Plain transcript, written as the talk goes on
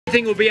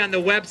Everything will be on the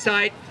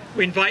website.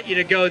 We invite you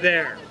to go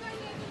there.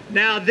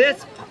 Now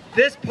this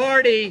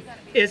party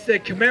is to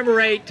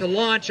commemorate, to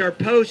launch our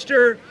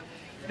poster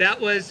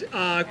that was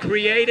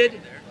created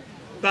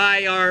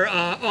by our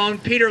own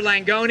Peter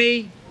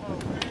Langone.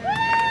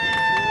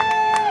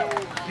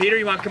 Peter,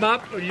 you want to come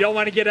up, or you don't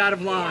want to get out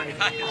of line?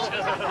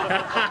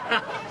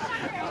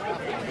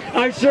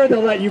 I'm sure they'll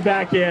let you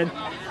back in.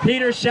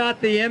 Peter shot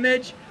the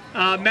image.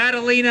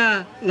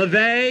 Madalena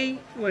LeVay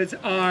was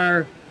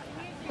our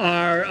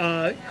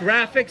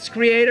graphics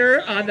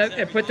creator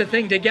and put the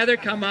thing together.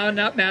 Come on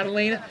up,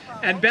 Madalena.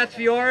 And Beth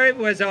Fiore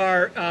was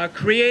our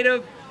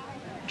creative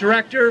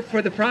director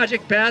for the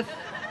project. Beth,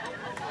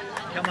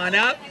 come on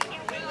up.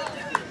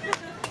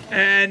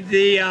 And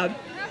the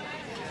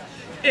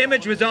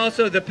image was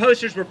also, the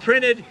posters were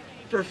printed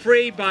for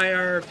free by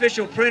our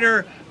official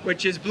printer,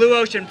 which is Blue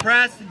Ocean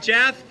Press.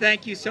 Jeff,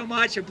 thank you so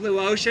much at Blue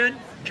Ocean.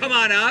 Come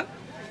on up.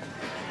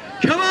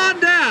 Come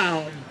on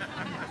down.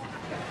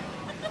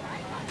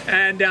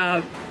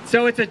 And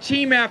so it's a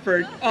team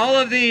effort. All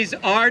of these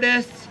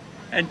artists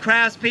and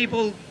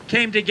craftspeople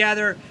came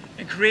together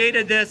and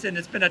created this, and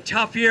it's been a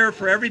tough year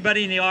for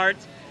everybody in the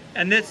arts.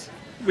 And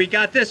we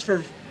got this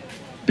for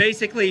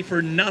basically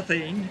for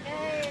nothing.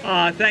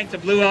 Thanks to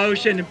Blue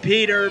Ocean and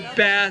Peter,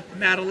 Beth,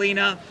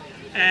 Madalena.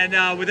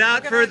 And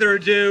without further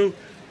ado,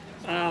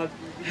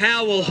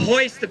 Hal will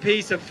hoist the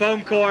piece of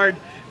foam cord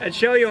and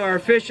show you our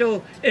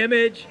official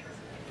image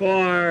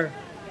for...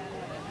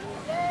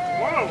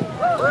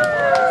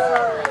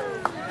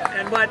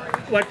 And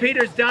what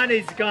Peter's done,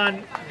 he's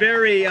gone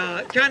very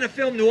kind of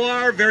film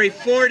noir, very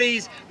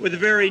 40s, with a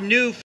very new